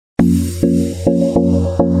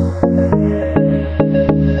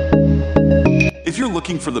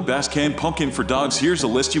looking for the best canned pumpkin for dogs, here's a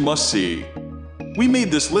list you must see. We made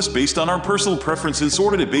this list based on our personal preference and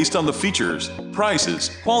sorted it based on the features, prices,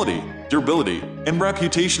 quality, durability, and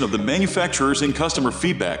reputation of the manufacturers and customer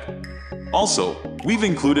feedback. Also, we've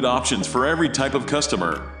included options for every type of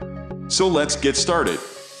customer. So let's get started.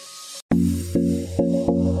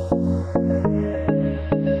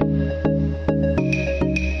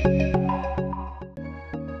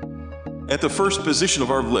 At the first position of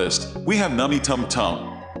our list, we have Nummy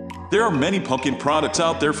Tum-Tum. There are many pumpkin products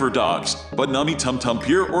out there for dogs, but Nummy Tum-Tum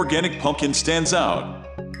Pure Organic Pumpkin stands out.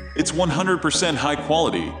 It's 100%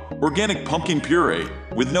 high-quality, organic pumpkin puree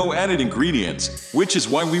with no added ingredients, which is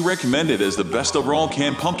why we recommend it as the best overall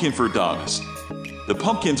canned pumpkin for dogs. The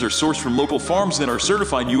pumpkins are sourced from local farms and are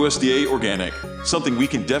certified USDA organic, something we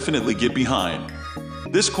can definitely get behind.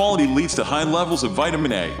 This quality leads to high levels of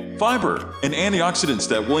vitamin A, fiber, and antioxidants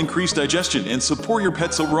that will increase digestion and support your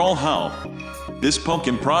pet's overall health. This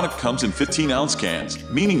pumpkin product comes in 15-ounce cans,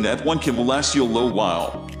 meaning that one can will last you a little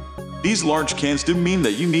while. These large cans do mean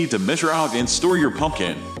that you need to measure out and store your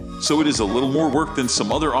pumpkin, so it is a little more work than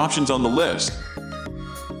some other options on the list.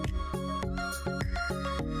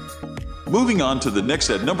 Moving on to the next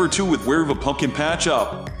at number 2 with Weruva Pumpkin Patch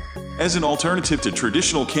Up. As an alternative to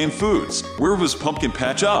traditional canned foods, Weruva's Pumpkin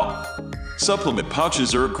Patch Up supplement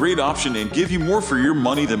pouches are a great option and give you more for your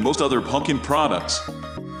money than most other pumpkin products.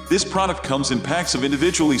 This product comes in packs of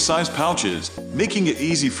individually sized pouches, making it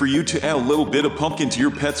easy for you to add a little bit of pumpkin to your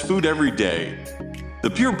pet's food every day. The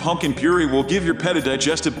pure pumpkin puree will give your pet a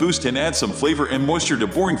digestive boost and add some flavor and moisture to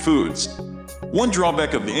boring foods. One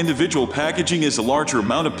drawback of the individual packaging is a larger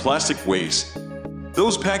amount of plastic waste.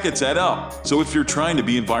 Those packets add up, so if you're trying to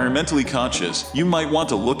be environmentally conscious, you might want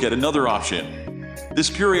to look at another option. This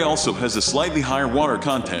puree also has a slightly higher water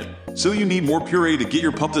content, so you need more puree to get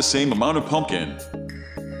your pup the same amount of pumpkin.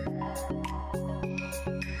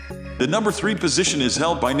 The number 3 position is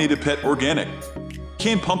held by Native Pet Organic.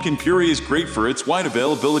 Canned pumpkin puree is great for its wide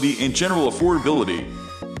availability and general affordability.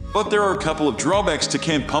 But there are a couple of drawbacks to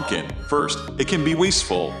canned pumpkin. First, it can be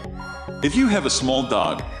wasteful. If you have a small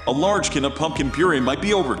dog, a large can of pumpkin puree might be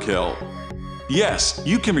overkill. Yes,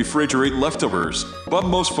 you can refrigerate leftovers, but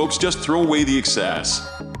most folks just throw away the excess.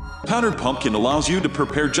 Powdered pumpkin allows you to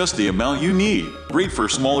prepare just the amount you need, great for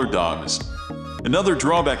smaller dogs. Another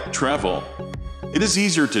drawback, travel. It is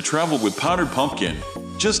easier to travel with powdered pumpkin.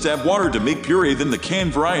 Just add water to make puree than the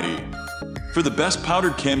canned variety. For the best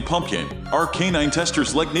powdered canned pumpkin, our canine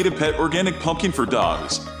testers like Native Pet Organic Pumpkin for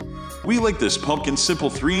Dogs. We like this pumpkin simple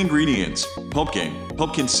 3 ingredients: pumpkin,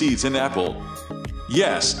 pumpkin seeds, and apple.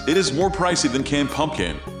 Yes, it is more pricey than canned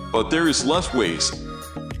pumpkin, but there is less waste.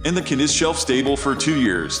 And the can is shelf stable for 2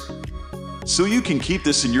 years. So you can keep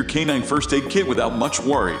this in your canine first aid kit without much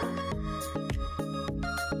worry.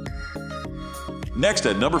 Next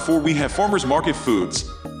at number 4 we have Farmers Market Foods.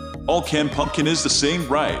 All canned pumpkin is the same,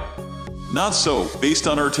 right? Not so, based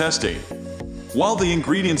on our testing. While the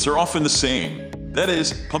ingredients are often the same, that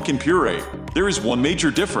is, pumpkin puree, there is one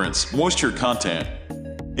major difference: moisture content.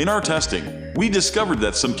 In our testing, we discovered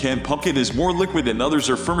that some canned pumpkin is more liquid and others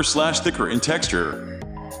are firmer/thicker in texture.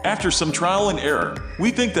 After some trial and error,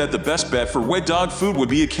 we think that the best bet for wet dog food would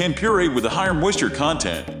be a canned puree with a higher moisture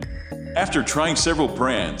content. After trying several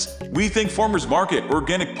brands, we think Farmers Market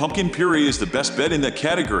Organic Pumpkin Puree is the best bet in that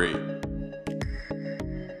category.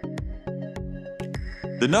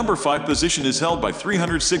 The number 5 position is held by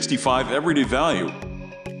 365 Everyday Value.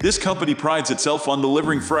 This company prides itself on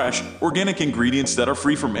delivering fresh, organic ingredients that are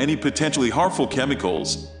free from any potentially harmful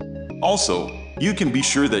chemicals. Also, you can be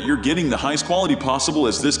sure that you're getting the highest quality possible,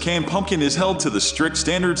 as this canned pumpkin is held to the strict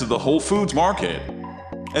standards of the Whole Foods market.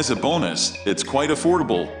 As a bonus, it's quite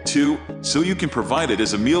affordable, too, so you can provide it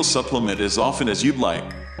as a meal supplement as often as you'd like.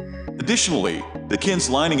 Additionally, the can's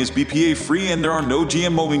lining is BPA-free and there are no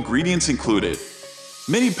GMO ingredients included.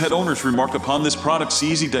 Many pet owners remark upon this product's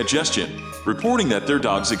easy digestion, reporting that their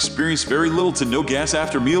dogs experience very little to no gas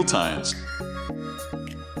after mealtimes.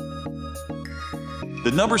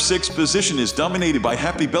 The number 6 position is dominated by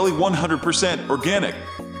Happy Belly 100% Organic.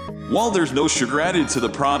 While there's no sugar added to the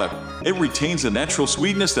product, it retains a natural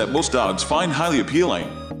sweetness that most dogs find highly appealing.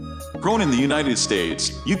 Grown in the United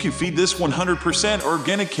States, you can feed this 100%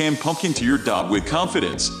 organic canned pumpkin to your dog with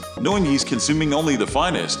confidence, knowing he's consuming only the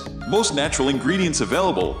finest, most natural ingredients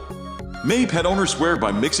available. Many pet owners swear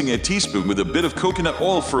by mixing a teaspoon with a bit of coconut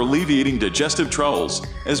oil for alleviating digestive troubles,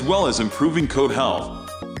 as well as improving coat health.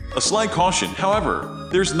 A slight caution, however,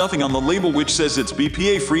 there's nothing on the label which says it's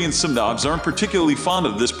BPA-free, and some dogs aren't particularly fond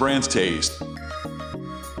of this brand's taste.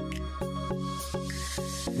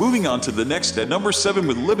 Moving on to the next at number 7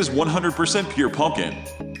 with Libbys 100% Pure Pumpkin.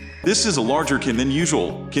 This is a larger can than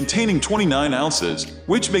usual, containing 29 ounces,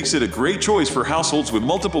 which makes it a great choice for households with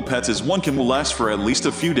multiple pets as one can will last for at least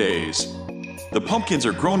a few days. The pumpkins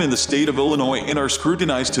are grown in the state of Illinois and are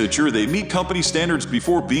scrutinized to ensure they meet company standards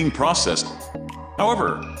before being processed.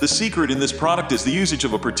 However, the secret in this product is the usage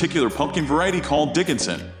of a particular pumpkin variety called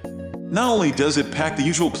Dickinson. Not only does it pack the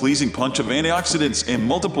usual pleasing punch of antioxidants and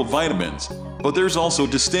multiple vitamins, but there's also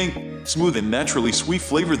distinct, smooth and naturally sweet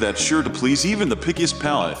flavor that's sure to please even the pickiest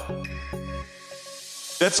palate.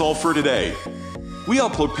 That's all for today. We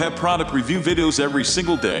upload pet product review videos every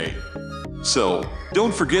single day. So,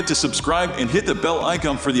 don't forget to subscribe and hit the bell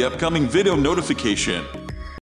icon for the upcoming video notification.